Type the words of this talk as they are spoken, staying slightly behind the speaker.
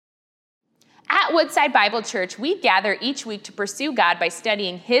At Woodside Bible Church, we gather each week to pursue God by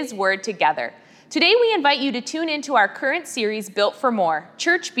studying His Word together. Today, we invite you to tune into our current series, Built for More,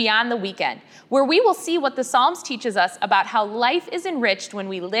 Church Beyond the Weekend, where we will see what the Psalms teaches us about how life is enriched when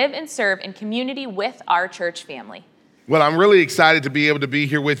we live and serve in community with our church family. Well, I'm really excited to be able to be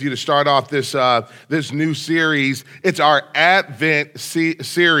here with you to start off this new series. It's our Advent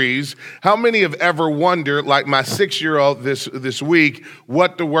series. How many have ever wondered, like my 6-year-old this week,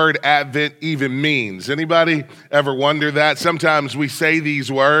 what the word Advent even means? Anybody ever wonder that? Sometimes we say these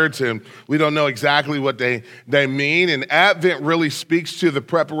words and we don't know exactly what they mean. And Advent really speaks to the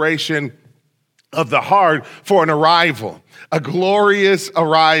preparation of the heart for an arrival, a glorious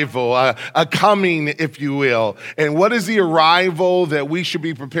arrival, a coming, if you will. And what is the arrival that we should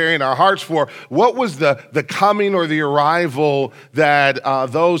be preparing our hearts for? What was the coming or the arrival that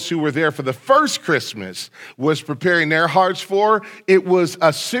those who were there for the first Christmas was preparing their hearts for? It was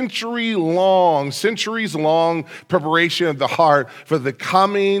a centuries long preparation of the heart for the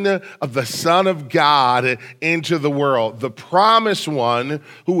coming of the Son of God into the world, the promised one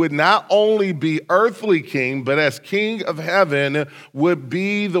who would not only be earthly king, but as King of heaven would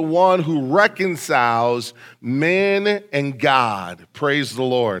be the one who reconciles man and God. Praise the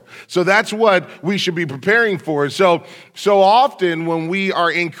Lord. So that's what we should be preparing for. So often when we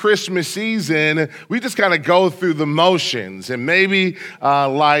are in Christmas season, we just kind of go through the motions. And maybe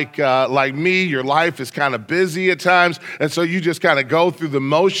like me, your life is kind of busy at times. And so you just kind of go through the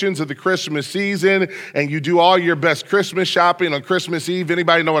motions of the Christmas season and you do all your best Christmas shopping on Christmas Eve.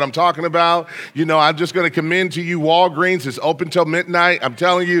 Anybody know what I'm talking about? You know, I'm just going to commend to you Walgreens. It's open till midnight. I'm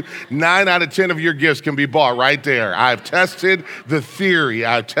telling you, 9 out of 10 of your gifts can be bought right there. I've tested the theory.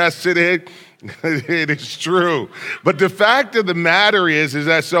 I've tested it. It is true. But the fact of the matter is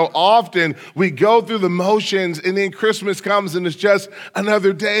that so often we go through the motions and then Christmas comes and it's just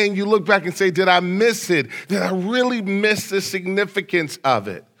another day and you look back and say, did I miss it? Did I really miss the significance of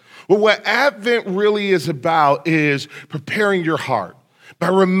it? Well, what Advent really is about is preparing your heart by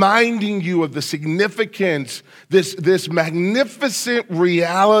reminding you of the significance, this magnificent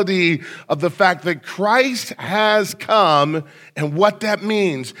reality of the fact that Christ has come and what that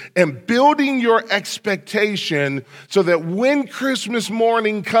means, and building your expectation so that when Christmas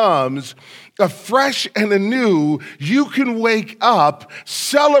morning comes, afresh and anew, you can wake up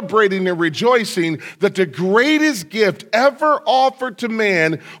celebrating and rejoicing that the greatest gift ever offered to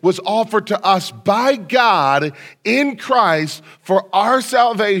man was offered to us by God in Christ for our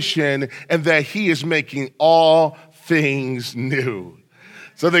salvation, and that He is making all things new.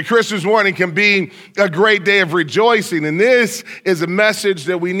 So that Christmas morning can be a great day of rejoicing. And this is a message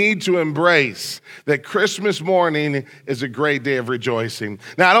that we need to embrace, that Christmas morning is a great day of rejoicing.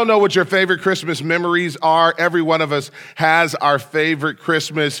 Now, I don't know what your favorite Christmas memories are. Every one of us has our favorite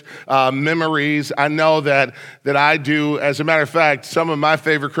Christmas memories. I know that I do. As a matter of fact, some of my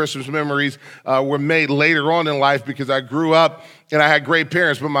favorite Christmas memories were made later on in life because I grew up and I had great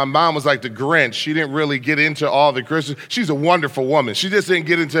parents, but my mom was like the Grinch. She didn't really get into all the Christmas. She's a wonderful woman. She just didn't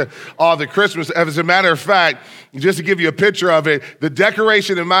get into all the Christmas. As a matter of fact, just to give you a picture of it, the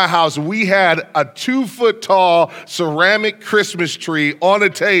decoration in my house, we had a 2-foot-tall ceramic Christmas tree on a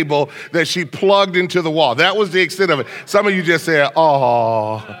table that she plugged into the wall. That was the extent of it. Some of you just said,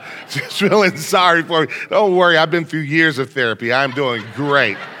 oh, just feeling sorry for me. Don't worry, I've been through years of therapy. I'm doing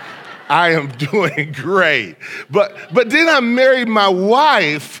great. I am doing great. But then I married my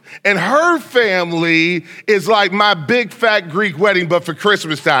wife, and her family is like my big fat Greek wedding, but for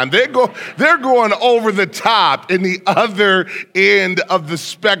Christmas time. They're going over the top in the other end of the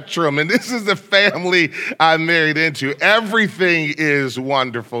spectrum. And this is the family I married into. Everything is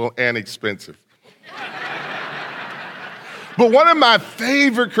wonderful and expensive. But one of my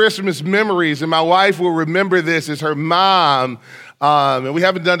favorite Christmas memories, and my wife will remember this, is her mom. And we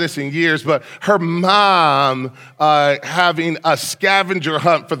haven't done this in years, but her mom having a scavenger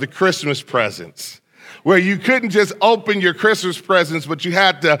hunt for the Christmas presents, where you couldn't just open your Christmas presents, but you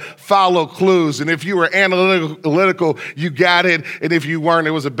had to follow clues. And if you were analytical, you got it. And if you weren't,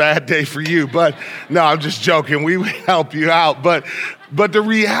 it was a bad day for you. But no, I'm just joking. We would help you out. But the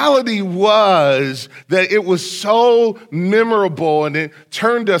reality was that it was so memorable, and it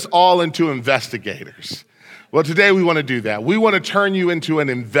turned us all into investigators. Well, today we want to do that. We want to turn you into an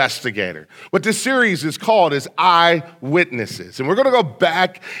investigator. What this series is called is Eyewitnesses. And we're going to go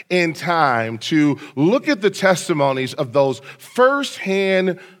back in time to look at the testimonies of those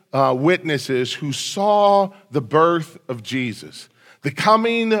firsthand witnesses who saw the birth of Jesus, the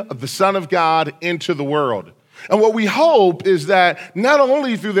coming of the Son of God into the world. And what we hope is that not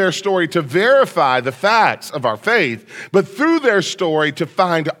only through their story to verify the facts of our faith, but through their story to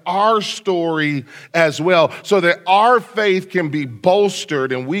find our story as well, so that our faith can be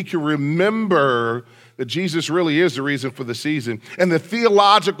bolstered and we can remember that Jesus really is the reason for the season, and the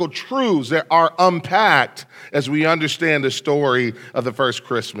theological truths that are unpacked as we understand the story of the first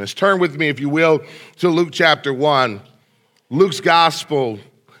Christmas. Turn with me, if you will, to Luke chapter 1. Luke's gospel,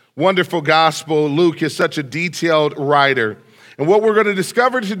 wonderful gospel. Luke is such a detailed writer. And what we're going to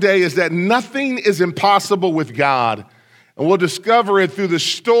discover today is that nothing is impossible with God. And we'll discover it through the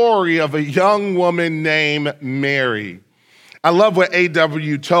story of a young woman named Mary. I love what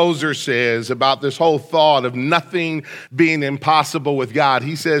A.W. Tozer says about this whole thought of nothing being impossible with God.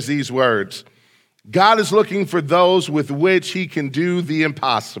 He says these words: God is looking for those with which he can do the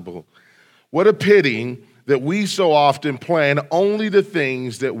impossible. What a pity that we so often plan only the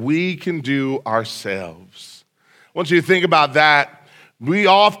things that we can do ourselves. I want you to think about that. We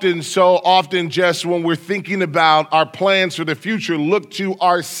so often just when we're thinking about our plans for the future, look to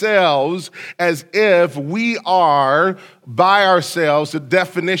ourselves as if we are by ourselves the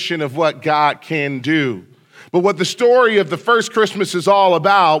definition of what God can do. But what the story of the first Christmas is all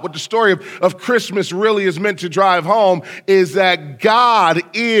about, what the story of Christmas really is meant to drive home, is that God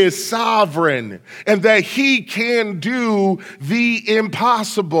is sovereign and that he can do the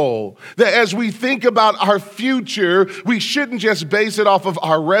impossible. That as we think about our future, we shouldn't just base it off of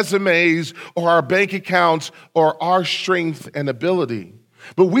our resumes or our bank accounts or our strength and ability.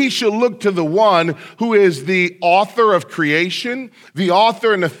 But we should look to the one who is the author of creation, the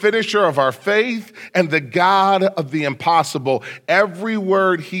author and the finisher of our faith, and the God of the impossible. Every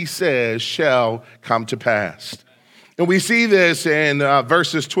word he says shall come to pass. And we see this in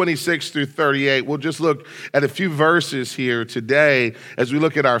verses 26 through 38. We'll just look at a few verses here today as we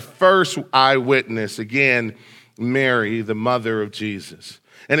look at our first eyewitness, again, Mary, the mother of Jesus.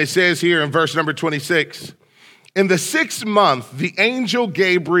 And it says here in verse number 26, in the 6th month, the angel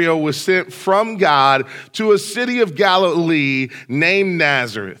Gabriel was sent from God to a city of Galilee named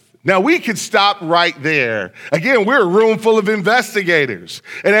Nazareth. Now, we could stop right there. Again, we're a room full of investigators.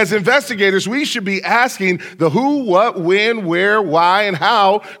 And as investigators, we should be asking the who, what, when, where, why, and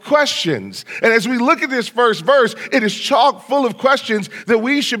how questions. And as we look at this first verse, it is chock full of questions that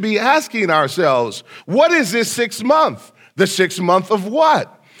we should be asking ourselves. What is this 6th month? The 6th month of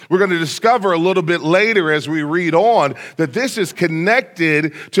what? We're going to discover a little bit later as we read on that this is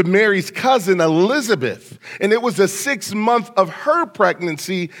connected to Mary's cousin Elizabeth. And it was the 6th month of her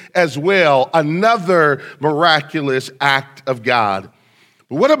pregnancy as well, another miraculous act of God.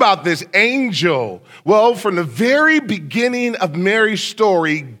 But what about this angel? Well, from the very beginning of Mary's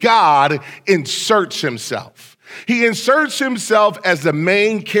story, God inserts himself. He inserts himself as the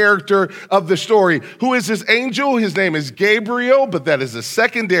main character of the story. Who is this angel? His name is Gabriel, but that is a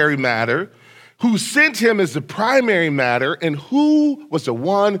secondary matter. Who sent him is the primary matter. And who was the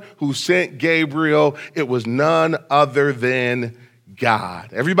one who sent Gabriel? It was none other than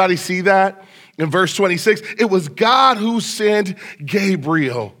God. Everybody see that? In verse 26, it was God who sent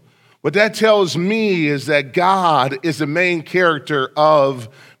Gabriel. What that tells me is that God is the main character of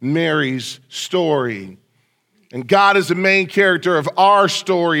Mary's story. And God is the main character of our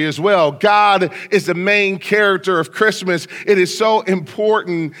story as well. God is the main character of Christmas. It is so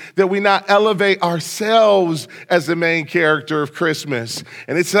important that we not elevate ourselves as the main character of Christmas.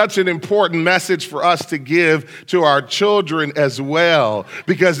 And it's such an important message for us to give to our children as well,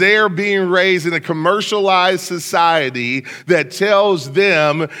 because they are being raised in a commercialized society that tells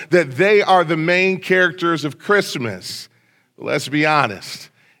them that they are the main characters of Christmas. But let's be honest.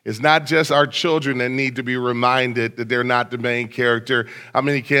 It's not just our children that need to be reminded that they're not the main character. How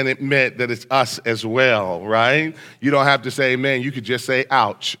many can admit that it's us as well, right? You don't have to say amen. You could just say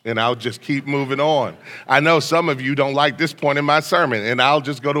ouch, and I'll just keep moving on. I know some of you don't like this point in my sermon, and I'll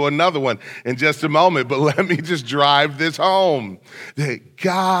just go to another one in just a moment, but let me just drive this home. That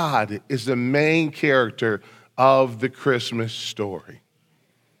God is the main character of the Christmas story.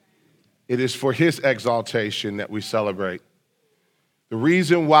 It is for his exaltation that we celebrate. The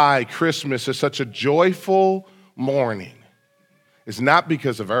reason why Christmas is such a joyful morning is not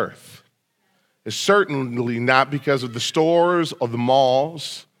because of earth. It's certainly not because of the stores or the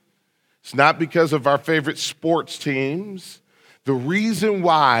malls. It's not because of our favorite sports teams. The reason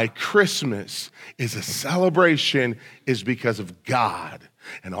why Christmas is a celebration is because of God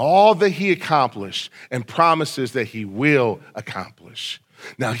and all that he accomplished and promises that he will accomplish.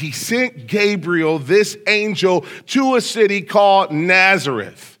 Now, he sent Gabriel, this angel, to a city called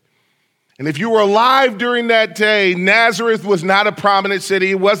Nazareth. And if you were alive during that day, Nazareth was not a prominent city.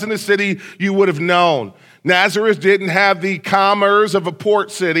 It wasn't a city you would have known. Nazareth didn't have the commerce of a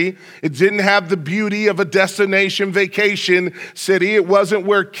port city. It didn't have the beauty of a destination vacation city. It wasn't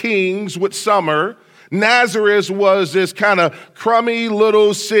where kings would summer. Nazareth was this kind of crummy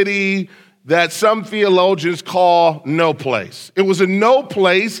little city that some theologians call no place. It was a no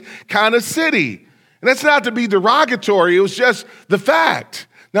place kind of city. And that's not to be derogatory. It was just the fact.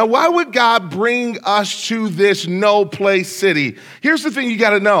 Now, why would God bring us to this no place city? Here's the thing you got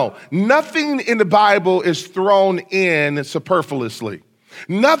to know. Nothing in the Bible is thrown in superfluously.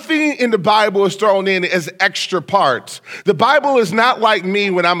 Nothing in the Bible is thrown in as extra parts. The Bible is not like me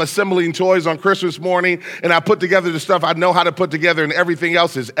when I'm assembling toys on Christmas morning and I put together the stuff I know how to put together and everything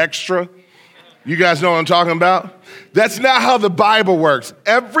else is extra. You guys know what I'm talking about? That's not how the Bible works.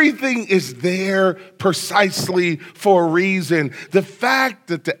 Everything is there precisely for a reason. The fact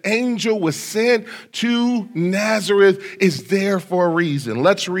that the angel was sent to Nazareth is there for a reason.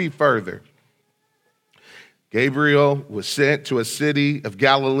 Let's read further. Gabriel was sent to a city of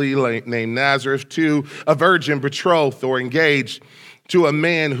Galilee named Nazareth to a virgin betrothed or engaged to a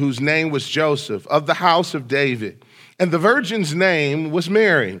man whose name was Joseph of the house of David. And the virgin's name was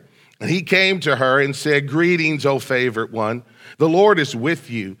Mary. And he came to her and said, "Greetings, O favored one. The Lord is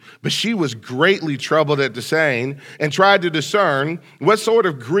with you." But she was greatly troubled at the saying and tried to discern what sort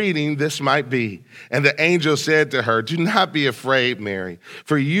of greeting this might be. And the angel said to her, "Do not be afraid, Mary,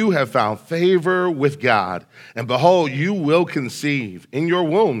 for you have found favor with God. And behold, you will conceive in your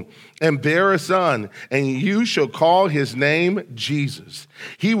womb and bear a son, and you shall call his name Jesus.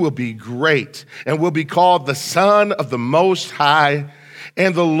 He will be great and will be called the Son of the Most High.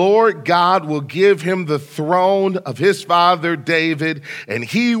 And the Lord God will give him the throne of his father David, and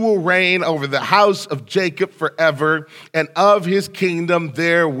he will reign over the house of Jacob forever, and of his kingdom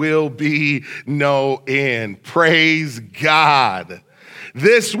there will be no end." Praise God.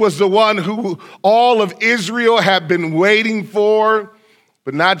 This was the one who all of Israel had been waiting for,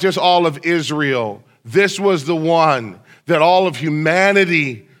 but not just all of Israel. This was the one that all of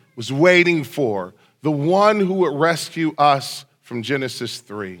humanity was waiting for, the one who would rescue us from Genesis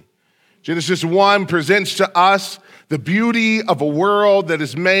 3. Genesis 1 presents to us the beauty of a world that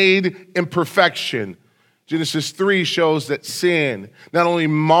is made in perfection. Genesis 3 shows that sin not only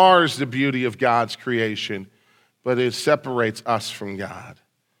mars the beauty of God's creation, but it separates us from God.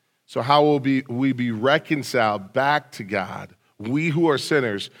 So how will we be reconciled back to God, we who are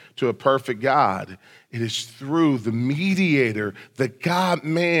sinners, to a perfect God? It is through the mediator, the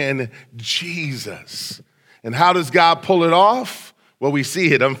God-man, Jesus. And how does God pull it off? Well, we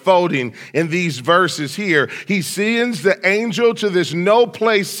see it unfolding in these verses here. He sends the angel to this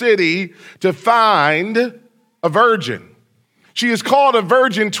no-place city to find a virgin. She is called a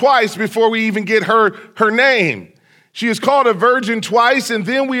virgin twice before we even get her name. She is called a virgin twice, and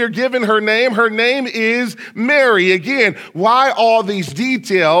then we are given her name. Her name is Mary. Again, why all these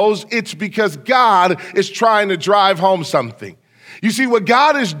details? It's because God is trying to drive home something. You see, what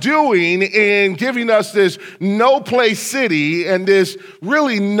God is doing in giving us this no-place city and this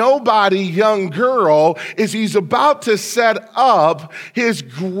really nobody young girl is he's about to set up his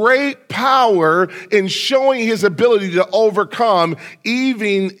great power in showing his ability to overcome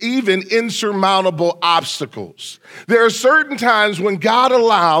even insurmountable obstacles. There are certain times when God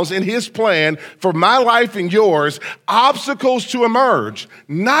allows in his plan for my life and yours obstacles to emerge,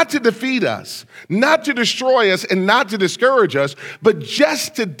 not to defeat us, not to destroy us, and not to discourage us, but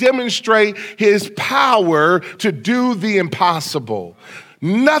just to demonstrate his power to do the impossible.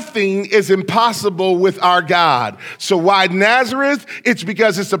 Nothing is impossible with our God. So why Nazareth? It's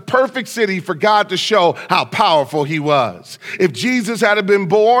because it's a perfect city for God to show how powerful he was. If Jesus had been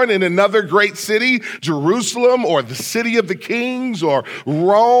born in another great city, Jerusalem or the city of the kings or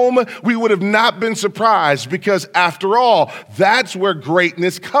Rome, we would have not been surprised because after all, that's where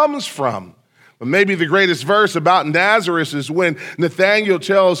greatness comes from. But maybe the greatest verse about Nazareth is when Nathanael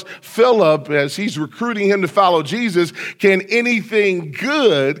tells Philip, as he's recruiting him to follow Jesus, can anything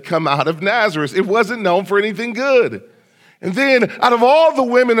good come out of Nazareth? It wasn't known for anything good. And then out of all the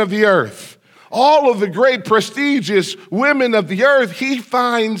women of the earth, all of the great prestigious women of the earth, he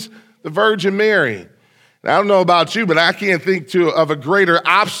finds the Virgin Mary. Now, I don't know about you, but I can't think of a greater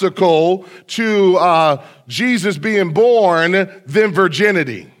obstacle to Jesus being born than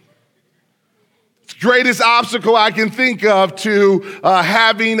virginity. Greatest obstacle I can think of to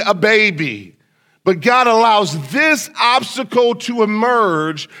having a baby. But God allows this obstacle to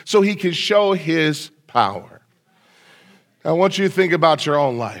emerge so he can show his power. I want you to think about your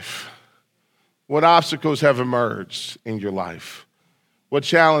own life. What obstacles have emerged in your life? What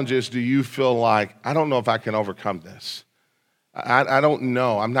challenges do you feel like, I don't know if I can overcome this? I don't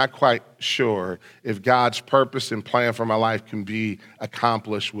know. I'm not quite sure if God's purpose and plan for my life can be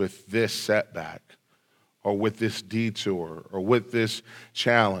accomplished with this setback or with this detour or with this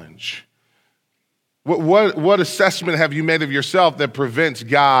challenge. What assessment have you made of yourself that prevents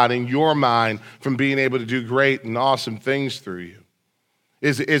God in your mind from being able to do great and awesome things through you?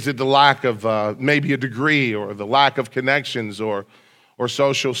 Is it the lack of maybe a degree or the lack of connections or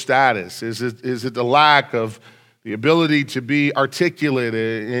social status? Is it the lack of the ability to be articulate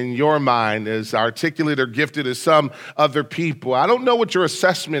in your mind, as articulate or gifted as some other people? I don't know what your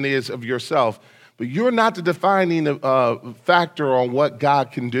assessment is of yourself, but you're not the defining factor on what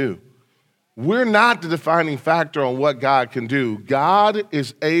God can do. We're not the defining factor on what God can do. God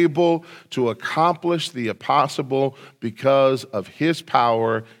is able to accomplish the impossible because of his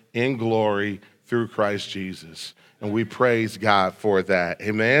power in glory through Christ Jesus. And we praise God for that.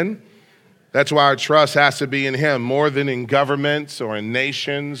 Amen? That's why our trust has to be in him more than in governments or in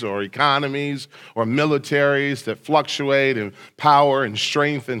nations or economies or militaries that fluctuate in power and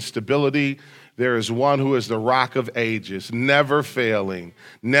strength and stability. There is one who is the rock of ages, never failing,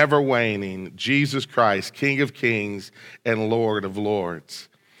 never waning, Jesus Christ, King of kings and Lord of lords.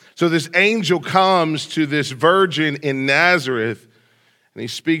 So this angel comes to this virgin in Nazareth, and he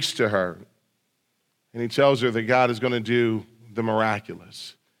speaks to her, and he tells her that God is going to do the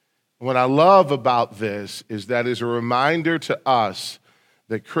miraculous. What I love about this is that it's a reminder to us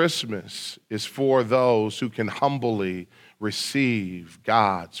that Christmas is for those who can humbly receive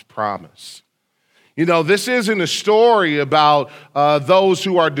God's promise. You know, this isn't a story about those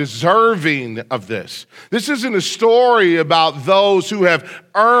who are deserving of this. This isn't a story about those who have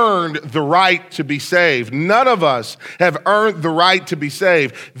earned the right to be saved. None of us have earned the right to be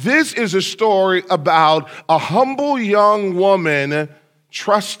saved. This is a story about a humble young woman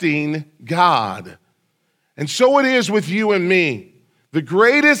trusting God. And so it is with you and me. The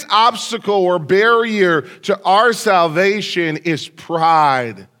greatest obstacle or barrier to our salvation is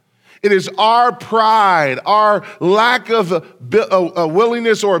pride. It is our pride, our lack of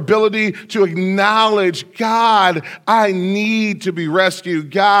willingness or ability to acknowledge, God, I need to be rescued.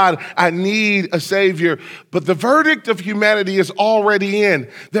 God, I need a Savior. But the verdict of humanity is already in,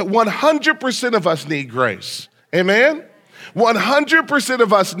 that 100% of us need grace. Amen? 100%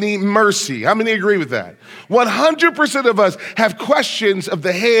 of us need mercy. How many agree with that? 100% of us have questions of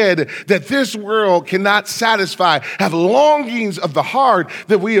the head that this world cannot satisfy, have longings of the heart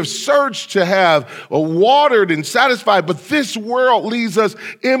that we have searched to have watered and satisfied, but this world leaves us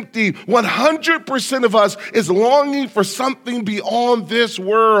empty. 100% of us is longing for something beyond this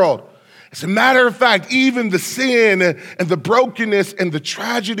world. As a matter of fact, even the sin and the brokenness and the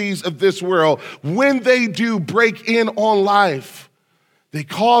tragedies of this world, when they do break in on life, they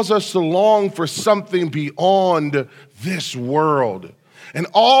cause us to long for something beyond this world. And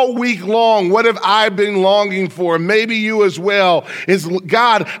all week long, what have I been longing for? Maybe you as well. Is,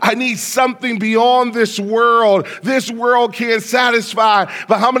 God, I need something beyond this world. This world can't satisfy.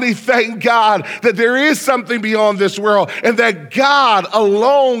 But how many thank God that there is something beyond this world and that God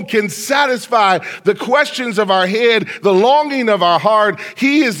alone can satisfy the questions of our head, the longing of our heart.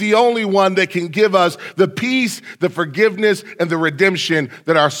 He is the only one that can give us the peace, the forgiveness, and the redemption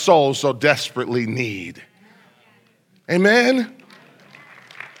that our souls so desperately need. Amen?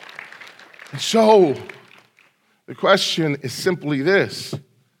 So, the question is simply this: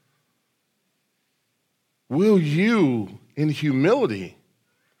 will you, in humility,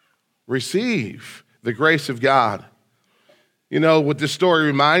 receive the grace of God? You know, what this story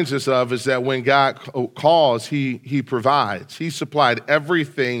reminds us of is that when God calls, He provides. He supplied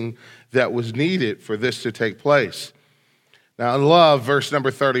everything that was needed for this to take place. Now, I love verse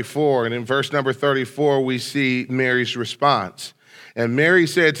number 34, and in verse number 34, we see Mary's response. And Mary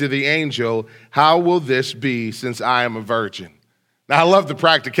said to the angel, "How will this be since I am a virgin?" Now, I love the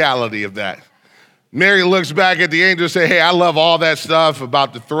practicality of that. Mary looks back at the angel and says, "Hey, I love all that stuff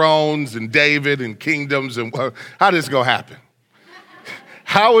about the thrones and David and kingdoms, and how this going to happen?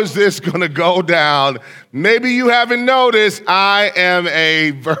 How is this going to go down? Maybe you haven't noticed, I am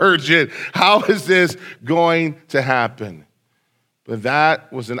a virgin. How is this going to happen?" But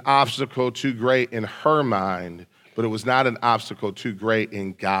that was an obstacle too great in her mind, but it was not an obstacle too great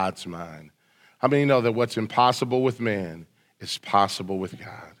in God's mind. How many know that what's impossible with man is possible with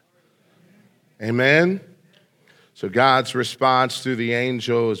God? Amen? So God's response to the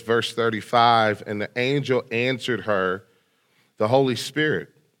angel is verse 35, and the angel answered her, "The Holy Spirit."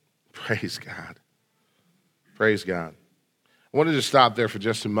 Praise God. Praise God. I wanted to stop there for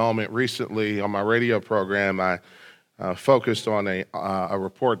just a moment. Recently on my radio program, I focused on a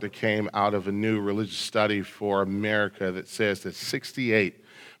report that came out of a new religious study for America that says that 68%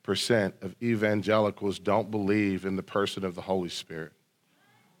 of evangelicals don't believe in the person of the Holy Spirit.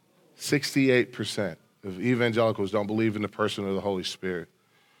 68% of evangelicals don't believe in the person of the Holy Spirit.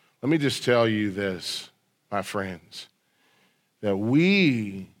 Let me just tell you this, my friends, that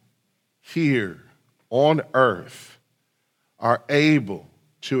we here on earth are able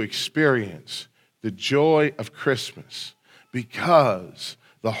to experience the joy of Christmas because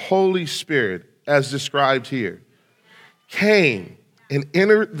the Holy Spirit, as described here, came and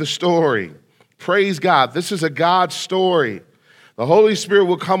entered the story. Praise God. This is a God story. The Holy Spirit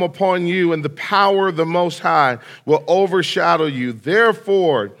will come upon you, and the power of the Most High will overshadow you.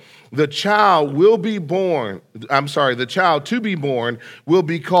 Therefore, the child to be born will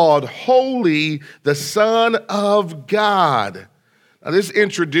be called Holy, the Son of God. Now, this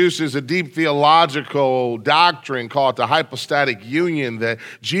introduces a deep theological doctrine called the hypostatic union, that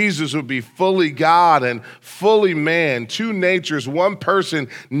Jesus would be fully God and fully man, two natures, one person,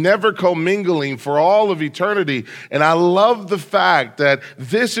 never commingling for all of eternity. And I love the fact that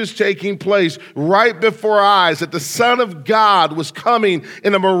this is taking place right before our eyes, that the Son of God was coming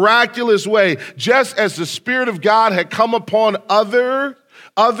in a miraculous way, just as the Spirit of God had come upon others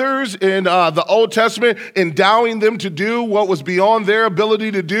in the Old Testament, endowing them to do what was beyond their ability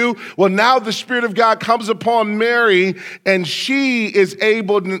to do. Well, now the Spirit of God comes upon Mary, and she is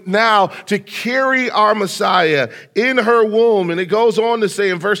able now to carry our Messiah in her womb. And it goes on to say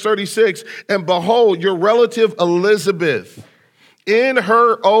in verse 36, and behold, your relative Elizabeth, in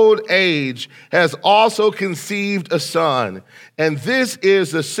her old age, has also conceived a son. And this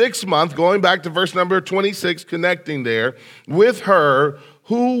is the 6th month, going back to verse number 26, connecting there, with her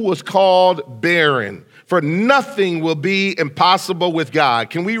who was called barren. For nothing will be impossible with God.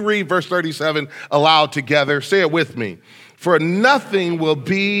 Can we read verse 37 aloud together? Say it with me. For nothing will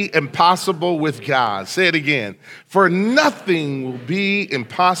be impossible with God. Say it again. For nothing will be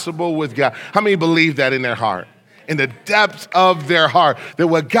impossible with God. How many believe that in their heart? In the depths of their heart, that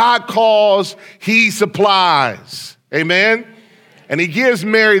what God calls, he supplies. Amen? And he gives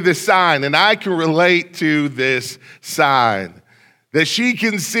Mary this sign, and I can relate to this sign, that she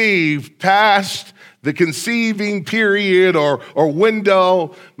conceived past the conceiving period or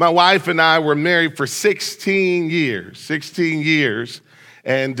window. My wife and I were married for 16 years.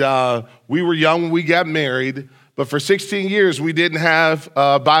 And we were young when we got married, but for 16 years, we didn't have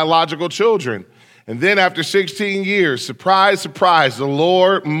biological children. And then after 16 years, surprise, surprise, the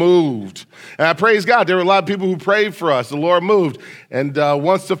Lord moved. And I praise God. There were a lot of people who prayed for us. The Lord moved. And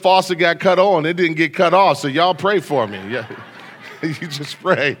once the faucet got cut on, it didn't get cut off. So y'all pray for me. Yeah. You just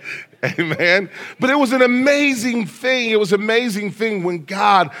pray. Amen. But it was an amazing thing. It was an amazing thing when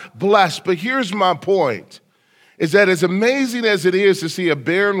God blessed. But here's my point, is that as amazing as it is to see a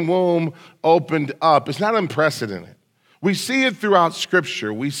barren womb opened up, it's not unprecedented. We see it throughout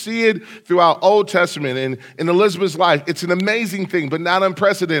Scripture. We see it throughout Old Testament and in Elizabeth's life. It's an amazing thing, but not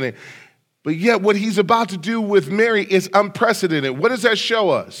unprecedented. But yet what he's about to do with Mary is unprecedented. What does that show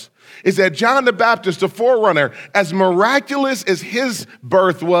us? Is that John the Baptist, the forerunner, as miraculous as his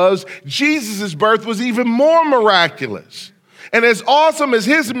birth was, Jesus' birth was even more miraculous. And as awesome as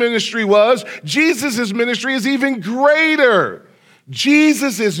his ministry was, Jesus' ministry is even greater.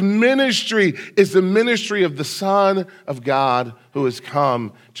 Jesus' ministry is the ministry of the Son of God who has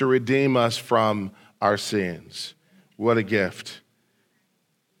come to redeem us from our sins. What a gift.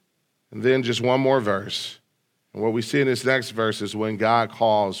 And then just one more verse. And what we see in this next verse is when God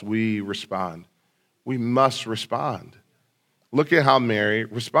calls, we respond. We must respond. Look at how Mary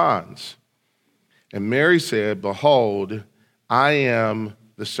responds. And Mary said, behold, I am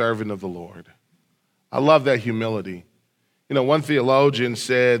the servant of the Lord. I love that humility. You know, one theologian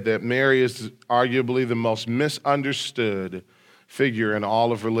said that Mary is arguably the most misunderstood figure in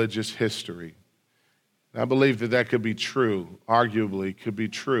all of religious history. And I believe that that could be true, arguably could be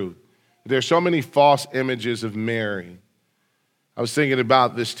true. There's so many false images of Mary. I was thinking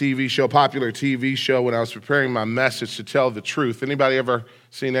about this TV show, popular TV show, when I was preparing my message to tell the truth. Anybody ever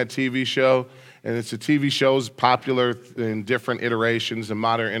seen that TV show? And it's a TV show popular in different iterations, a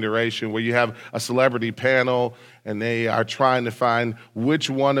modern iteration, where you have a celebrity panel and they are trying to find which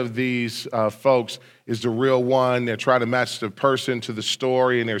one of these folks is the real one. They're trying to match the person to the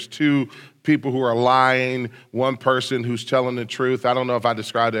story, and there's two people who are lying, one person who's telling the truth. I don't know if I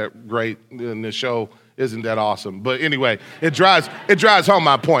described that great, and the show isn't that awesome. But anyway, it drives home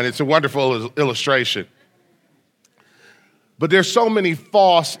my point. It's a wonderful illustration. But there's so many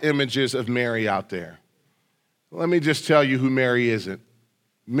false images of Mary out there. Let me just tell you who Mary isn't.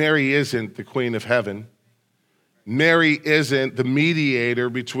 Mary isn't the Queen of Heaven. Mary isn't the mediator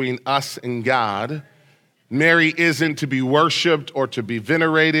between us and God. Mary isn't to be worshiped or to be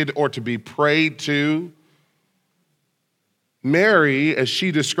venerated or to be prayed to. Mary, as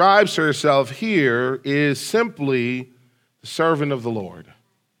she describes herself here, is simply the servant of the Lord.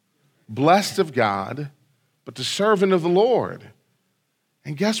 Blessed of God, but the servant of the Lord.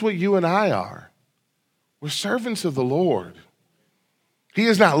 And guess what you and I are? We're servants of the Lord. He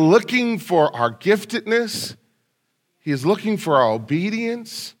is not looking for our giftedness. He is looking for our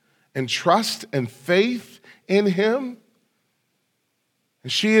obedience and trust and faith in him.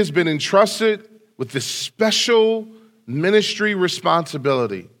 And she has been entrusted with this special ministry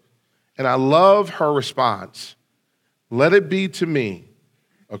responsibility. And I love her response. Let it be to me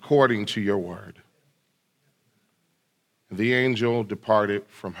according to your word. And the angel departed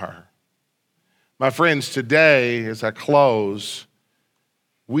from her. My friends, today, as I close,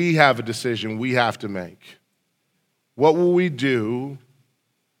 we have a decision we have to make. What will we do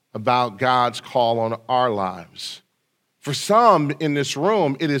about God's call on our lives? For some in this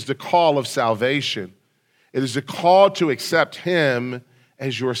room, it is the call of salvation. It is the call to accept him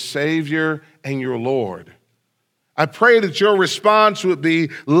as your Savior and your Lord. I pray that your response would be,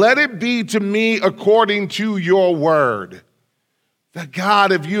 let it be to me according to your word. That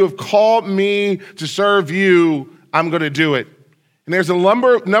God, if you have called me to serve you, I'm going to do it. And there's a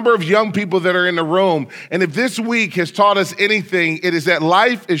number of young people that are in the room. And if this week has taught us anything, it is that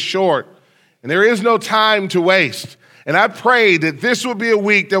life is short and there is no time to waste. And I pray that this will be a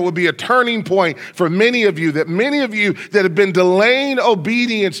week that will be a turning point for many of you that have been delaying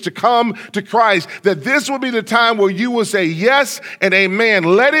obedience to come to Christ, that this will be the time where you will say yes and amen.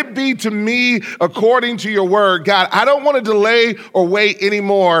 Let it be to me according to your word. God, I don't want to delay or wait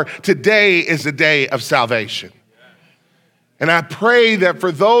anymore. Today is the day of salvation. And I pray that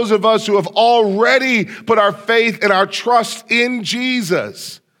for those of us who have already put our faith and our trust in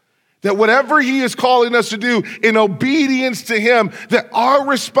Jesus, that whatever he is calling us to do in obedience to him, that our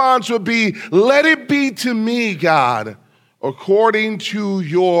response would be, let it be to me, God, according to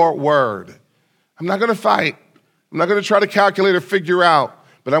your word. I'm not going to fight. I'm not going to try to calculate or figure out,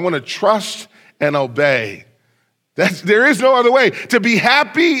 but I want to trust and obey. There is no other way to be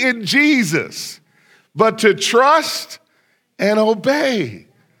happy in Jesus, but to trust and obey.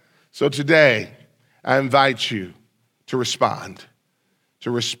 So today, I invite you to respond to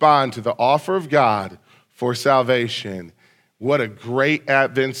the offer of God for salvation. What a great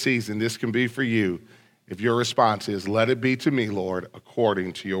Advent season this can be for you if your response is, let it be to me, Lord,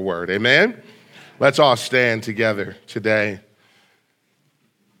 according to your word. Amen? Let's all stand together today.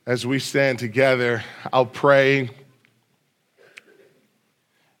 As we stand together, I'll pray.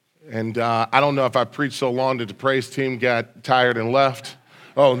 And I don't know if I preached so long that the praise team got tired and left.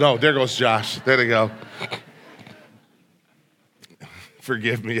 Oh, no, there goes Josh. There they go.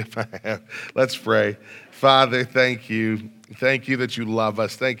 Forgive me if I have. Let's pray. Father, thank you. Thank you that you love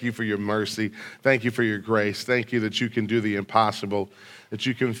us. Thank you for your mercy. Thank you for your grace. Thank you that you can do the impossible, that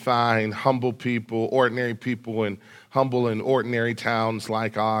you can find humble people, ordinary people in humble and ordinary towns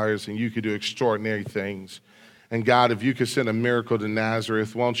like ours, and you could do extraordinary things. And God, if you could send a miracle to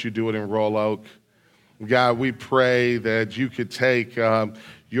Nazareth, won't you do it in Royal Oak? God, we pray that you could take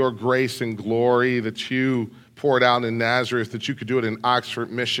your grace and glory that you poured out in Nazareth, that you could do it in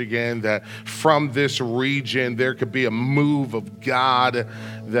Oxford, Michigan, that from this region there could be a move of God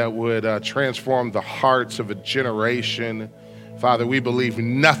that would transform the hearts of a generation. Father, we believe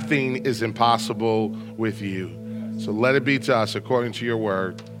nothing is impossible with you. So let it be to us according to your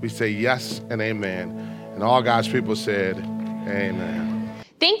word. We say yes and amen. And all God's people said, amen.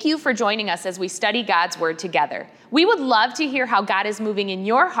 Thank you for joining us as we study God's Word together. We would love to hear how God is moving in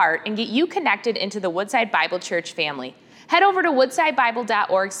your heart and get you connected into the Woodside Bible Church family. Head over to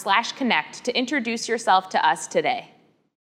woodsidebible.org/connect to introduce yourself to us today.